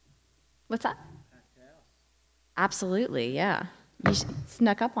What's that? Absolutely, yeah. You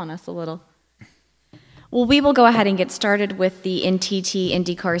snuck up on us a little. Well, we will go ahead and get started with the NTT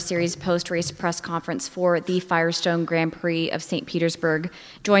IndyCar Series post-race press conference for the Firestone Grand Prix of St. Petersburg,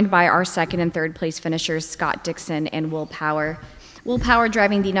 joined by our second and third place finishers, Scott Dixon and Will Power. Will Power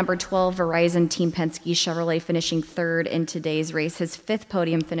driving the number 12 Verizon Team Penske Chevrolet, finishing third in today's race, his fifth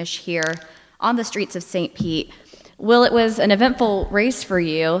podium finish here on the streets of St. Pete. Will, it was an eventful race for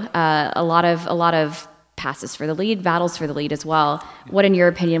you, a lot of passes for the lead, battles for the lead as well. What, in your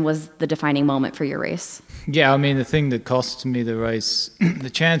opinion, was the defining moment for your race? Yeah, I mean, the thing that cost me the race,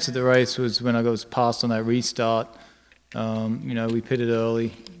 the chance of the race, was when I was passed on that restart. We pitted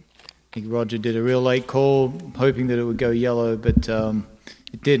early. I think Roger did a real late call, hoping that it would go yellow, but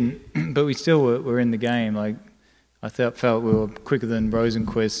it didn't. But we still were in the game. Like, I felt we were quicker than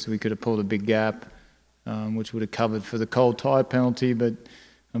Rosenquist. We could have pulled a big gap, which would have covered for the cold tire penalty, but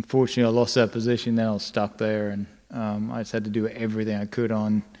unfortunately, I lost that position. Then I was stuck there, and I just had to do everything I could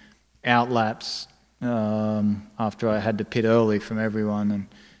on out laps after I had to pit early from everyone,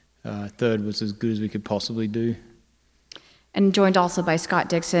 and third was as good as we could possibly do. And joined also by Scott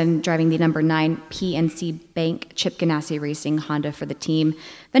Dixon, driving the number 9 PNC Bank Chip Ganassi Racing Honda for the team,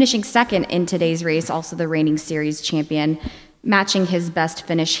 finishing second in today's race, also the reigning series champion, matching his best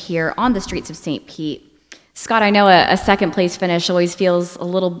finish here on the streets of St. Pete. Scott, I know a second place finish always feels a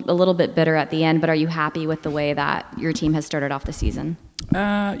little bit bitter at the end, but are you happy with the way that your team has started off the season?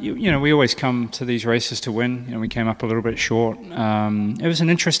 We always come to these races to win. We came up a little bit short. It was an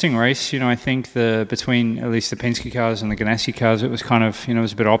interesting race. I think between at least the Penske cars and the Ganassi cars, it was kind of, it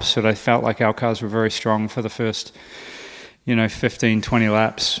was a bit opposite. I felt like our cars were very strong for the first 15, 20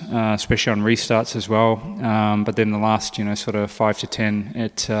 laps, especially on restarts as well. But then the last, sort of 5 to 10,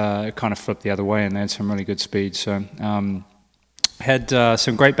 it kind of flipped the other way, and they had some really good speed. So had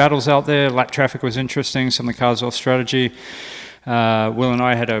some great battles out there. Lap traffic was interesting. Some of the cars off strategy. Will and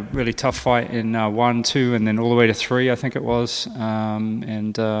I had a really tough fight in 1, 2, and then all the way to 3, I think it was. It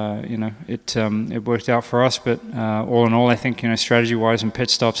worked out for us. But all in all, I think, strategy-wise and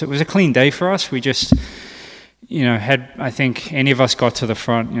pit stops, it was a clean day for us. We just... I think any of us got to the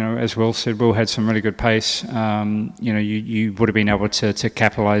front, as Will said, Will had some really good pace. You would have been able to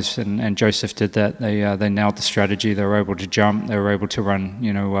capitalize, and Joseph did that. They nailed the strategy. They were able to jump. They were able to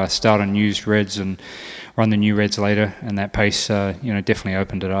run, start on used reds and run the new reds later, and that pace, definitely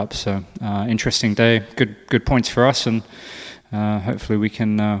opened it up. So, interesting day. Good points for us, and hopefully we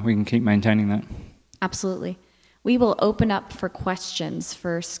can keep maintaining that. Absolutely. We will open up for questions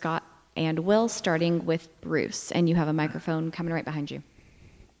for Scott and Will, starting with Bruce. And you have a microphone coming right behind you.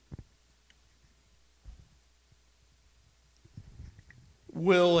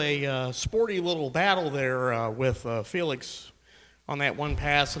 Will, a sporty little battle there with Felix on that one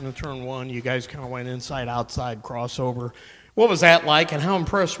pass in the turn 1. You guys kind of went inside-outside crossover. What was that like, and how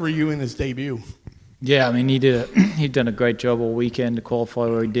impressed were you in his debut? Yeah, I mean, he'd done a great job all weekend to qualify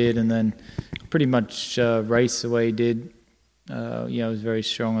where he did, and then pretty much race the way he did. He was very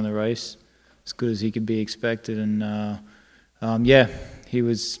strong on the race, as good as he could be expected. And, he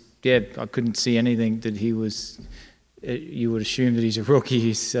was, I couldn't see anything that he was, you would assume that he's a rookie.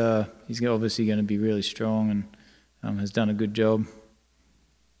 He's obviously going to be really strong and has done a good job.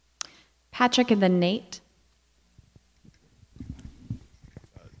 Patrick and then Nate.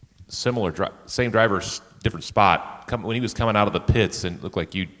 Same driver, different spot. When he was coming out of the pits and it looked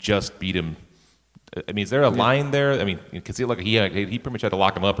like you just beat him, I mean, is there a line there? I mean, because he pretty much had to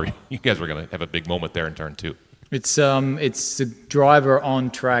lock him up, or you guys were going to have a big moment there in turn 2. It's the driver on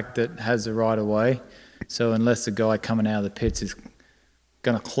track that has the right of way. So unless the guy coming out of the pits is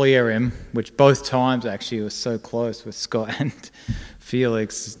going to clear him, which both times actually was so close with Scott and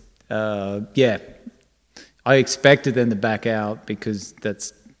Felix. I expected them to back out because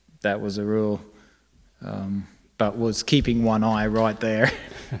that was a rule, but was keeping one eye right there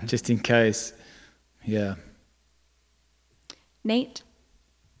just in case. Yeah. Nate?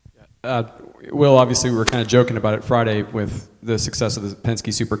 Will, obviously we were kind of joking about it Friday with the success of the Penske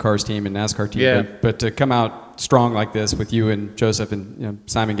Supercars team and NASCAR team. Yeah. But to come out strong like this with you and Joseph and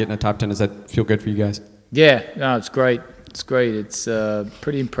Simon getting a top 10, does that feel good for you guys? Yeah, no, it's great. It's great. It's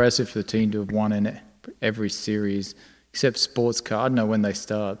pretty impressive for the team to have won in every series except sports car. I don't know when they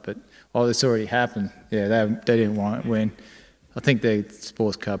start, but this already happened. Yeah, they didn't want to win. I think the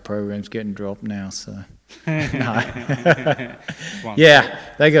sports car program's getting dropped now, so no. Yeah,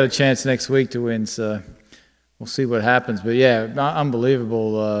 they got a chance next week to win, so we'll see what happens. But yeah,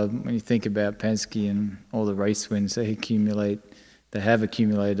 unbelievable when you think about Penske and all the race wins they have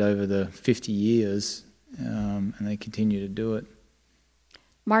accumulated over the 50 years, and they continue to do it.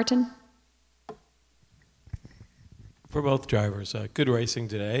 Martin? For both drivers, good racing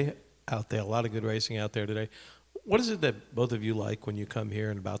today out there. A lot of good racing out there today. What is it that both of you like when you come here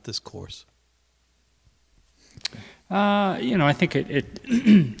and about this course? I think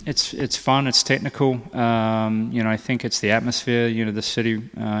it's fun. It's technical. I think it's the atmosphere. The city,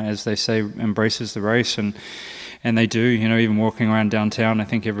 as they say, embraces the race, and they do. Even walking around downtown, I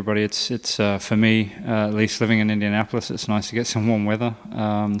think everybody. It's for me, at least living in Indianapolis, it's nice to get some warm weather,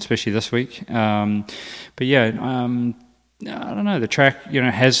 especially this week. I don't know. The track,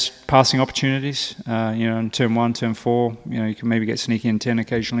 has passing opportunities. In turn 1, turn 4, you can maybe get sneaky in 10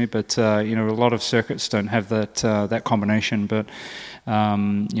 occasionally, but a lot of circuits don't have that combination. But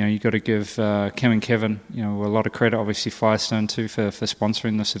you got to give Kim and Kevin, a lot of credit. Obviously, Firestone too for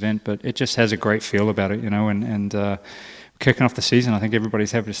sponsoring this event, but it just has a great feel about it, and kicking off the season. I think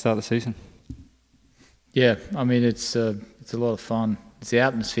everybody's happy to start the season. Yeah, I mean it's a lot of fun. It's the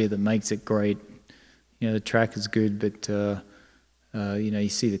atmosphere that makes it great. The track is good, but you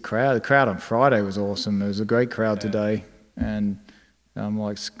see the crowd. The crowd on Friday was awesome. There was a great crowd today, and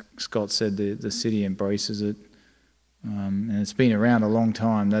like Scott said, the city embraces it, and it's been around a long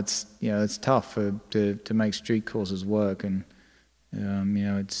time. That's it's tough to make street courses work, and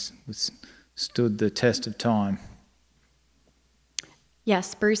it's stood the test of time.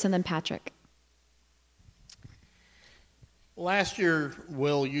 Yes, Bruce, and then Patrick. Last year,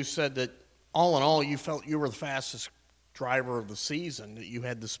 Will, you said that all in all, you felt you were the fastest driver of the season, that you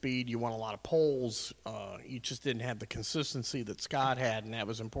had the speed, you won a lot of poles, you just didn't have the consistency that Scott had, and that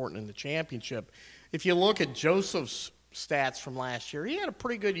was important in the championship. If you look at Joseph's stats from last year, he had a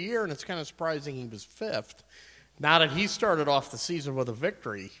pretty good year, and it's kind of surprising he was 5th. Now that he started off the season with a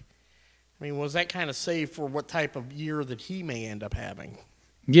victory, I mean, was that kind of safe for what type of year that he may end up having?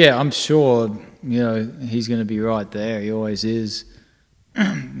 Yeah, I'm sure, he's going to be right there. He always is.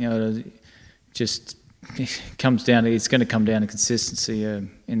 Just comes down to, it's going to come down to consistency,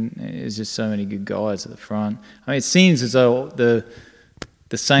 and there's just so many good guys at the front. I mean, it seems as though the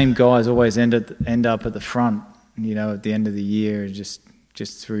same guys always end up at the front, at the end of the year, just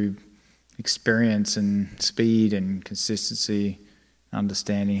through experience and speed and consistency,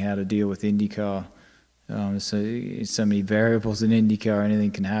 understanding how to deal with IndyCar. So many variables in IndyCar,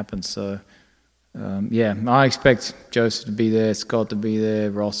 anything can happen. So I expect Joseph to be there, Scott to be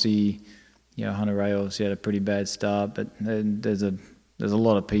there, Rossi. Hunter Rayos, he had a pretty bad start, but there's a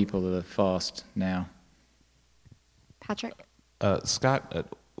lot of people that are fast now. Patrick? Scott,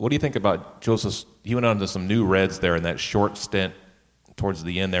 what do you think about Joseph? He went on to some new reds there in that short stint towards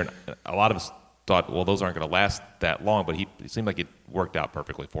the end there. A lot of us thought, well, those aren't going to last that long, but it seemed like it worked out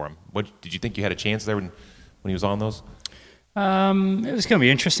perfectly for him. Did you think you had a chance there when he was on those? It was going to be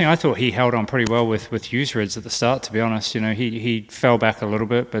interesting. I thought he held on pretty well with used reds at the start, to be honest. He fell back a little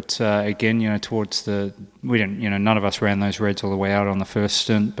bit, but again, towards we didn't, none of us ran those reds all the way out on the first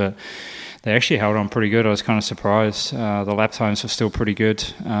stint, but they actually held on pretty good. I was kind of surprised. The lap times were still pretty good.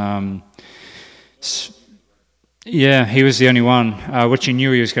 Yeah, he was the only one, which you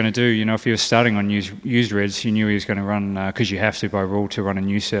knew he was going to do. If he was starting on used reds, you knew he was going to run, because you have to by rule to run a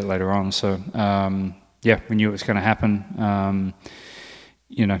new set later on. So, we knew it was going to happen.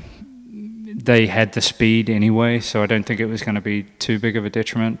 They had the speed anyway, so I don't think it was going to be too big of a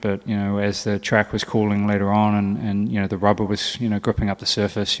detriment. But, as the track was cooling later on and the rubber was, gripping up the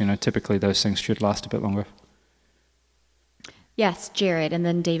surface, typically those things should last a bit longer. Yes, Jared, and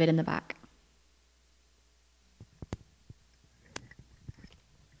then David in the back.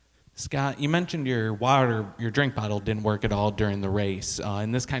 Scott, you mentioned your drink bottle didn't work at all during the race.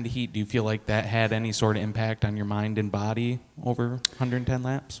 In this kind of heat, do you feel like that had any sort of impact on your mind and body over 110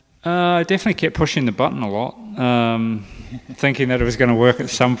 laps? I definitely kept pushing the button a lot, thinking that it was going to work at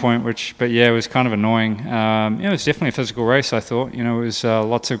some point, but it was kind of annoying. It was definitely a physical race, I thought. It was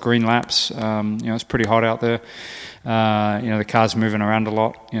lots of green laps. It's pretty hot out there. The car's moving around a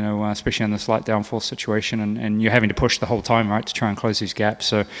lot, especially in this light downfall situation, and you're having to push the whole time, right, to try and close these gaps.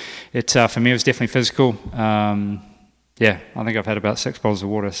 So it, for me, it was definitely physical. I think I've had about 6 bottles of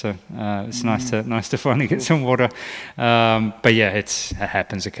water, so it's nice to finally get some water. It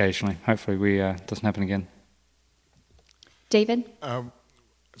happens occasionally. Hopefully, it doesn't happen again. David?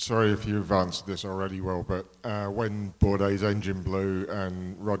 Sorry if you've answered this already, Will, but when Bourdais' engine blew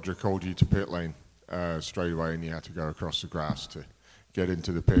and Roger called you to pit lane straight away, and you had to go across the grass to get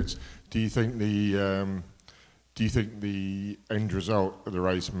into the pits, do you think the end result of the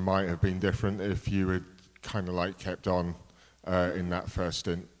race might have been different if you had kind of like kept on in that first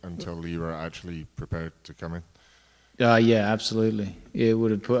stint until you were actually prepared to come in? Yeah, absolutely. It would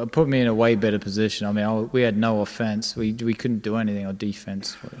have put me in a way better position. I mean, we had no offense. We couldn't do anything on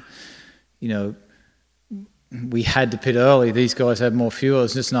defense. we had to pit early. These guys had more fuel.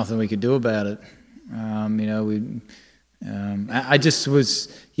 There's just nothing we could do about it. I just was,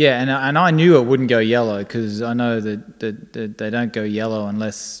 and I knew it wouldn't go yellow because I know that they don't go yellow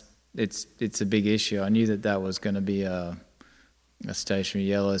unless it's a big issue. I knew that was going to be a stationary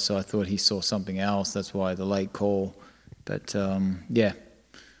yellow, so I thought he saw something else. That's why the late call. But it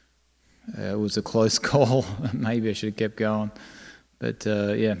was a close call. Maybe I should have kept going. But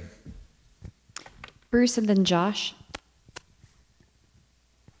Bruce and then Josh.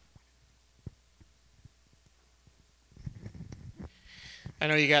 I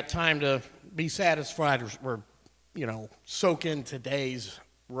know you got time to be satisfied or soak in today's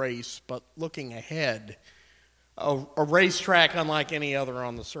race, but looking ahead, a racetrack unlike any other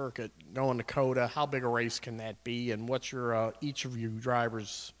on the circuit, going to COTA, how big a race can that be, and what's your each of you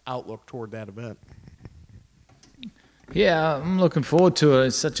drivers' outlook toward that event? Yeah, I'm looking forward to it.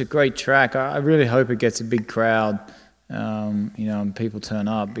 It's such a great track. I really hope it gets a big crowd, and people turn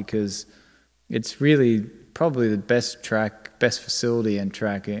up because it's really probably the best facility and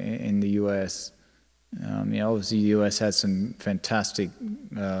track in the U.S. Obviously the U.S. has some fantastic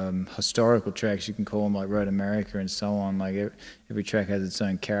historical tracks, you can call them, like Road America and so on. Like every track has its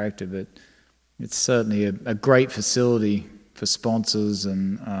own character, but it's certainly a great facility for sponsors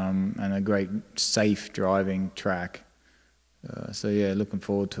and a great safe driving track. Looking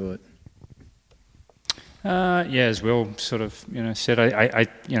forward to it. As Will sort of said, I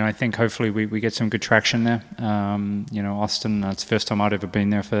think hopefully we get some good traction there. Austin, it's the first time I'd ever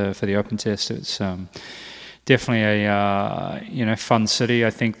been there for the open test. It's definitely a fun city. I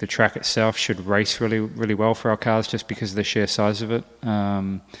think the track itself should race really really well for our cars just because of the sheer size of it.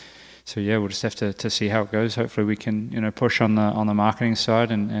 We'll just have to see how it goes. Hopefully we can push on the marketing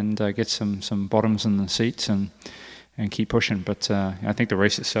side and get some bottoms in the seats and keep pushing. But I think the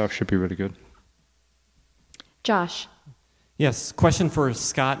race itself should be really good. Josh. Yes, question for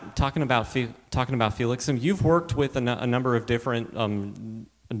Scott. Talking about Felix, and you've worked with a number of different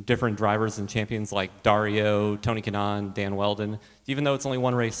drivers and champions like Dario, Tony Kanaan, Dan Weldon. Even though it's only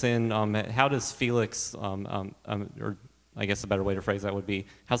one race in, how does Felix, or I guess a better way to phrase that would be,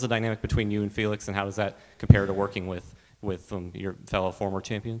 how's the dynamic between you and Felix, and how does that compare to working with your fellow former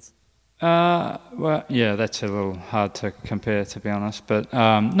champions? That's a little hard to compare, to be honest. But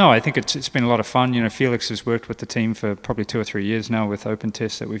no, I think it's been a lot of fun. Felix has worked with the team for probably 2 or 3 years now with open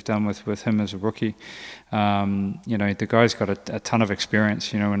tests that we've done with him as a rookie. The guy's got a ton of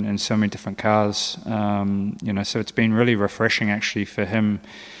experience, in so many different cars. So it's been really refreshing actually for him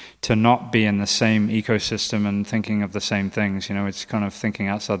to not be in the same ecosystem and thinking of the same things. It's kind of thinking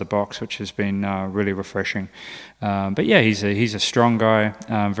outside the box, which has been really refreshing. He's a strong guy,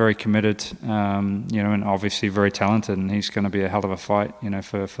 very committed, and obviously very talented, and he's going to be a hell of a fight,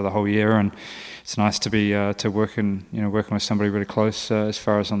 for the whole year. And it's nice to be working with somebody really close as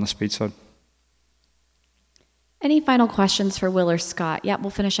far as on the speed side. Any final questions for Will or Scott? Yeah, we'll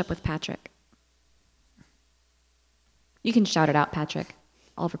finish up with Patrick. You can shout it out, Patrick.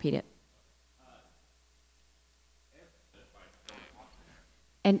 I'll repeat it.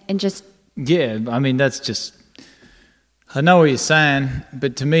 And just... Yeah, that's just... I know what you're saying,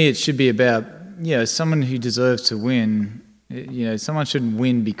 but to me it should be about, someone who deserves to win. Someone shouldn't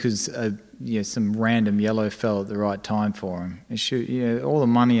win because some random yellow fell at the right time for him. It should, all the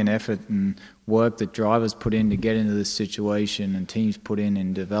money and effort and work that drivers put in to get into this situation and teams put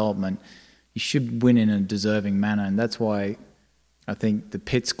in development, you should win in a deserving manner, and that's why I think the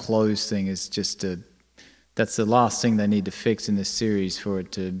pits closed thing is just that's the last thing they need to fix in this series for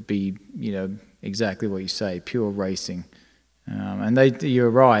it to be, exactly what you say, pure racing. And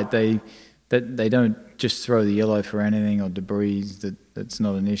you're right, they don't just throw the yellow for anything or debris. That's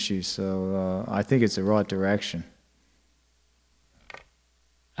not an issue. So I think it's the right direction.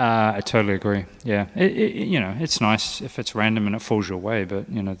 I totally agree. Yeah, it's nice if it's random and it falls your way, but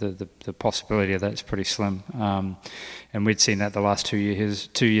the possibility of that's pretty slim. And we'd seen that the last 2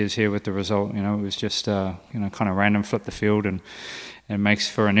 years here with the result. It was just kind of random, flip the field, and it makes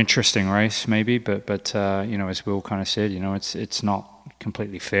for an interesting race maybe. But as Will kind of said, it's not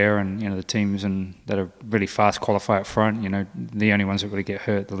completely fair, and the teams that are really fast qualify up front. The only ones that really get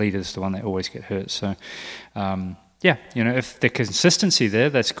hurt, the leader's the one that always get hurt. So. If the consistency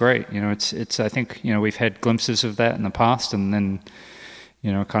there, that's great. It's. I think we've had glimpses of that in the past, and then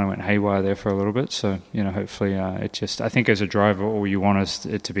it kind of went haywire there for a little bit. So hopefully, it just. I think as a driver, all you want is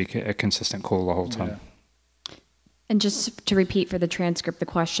it to be a consistent call the whole time. Yeah. And just to repeat for the transcript, the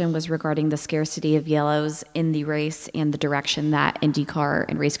question was regarding the scarcity of yellows in the race and the direction that IndyCar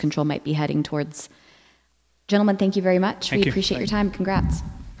and race control might be heading towards. Gentlemen, thank you very much. We appreciate your time. Congrats.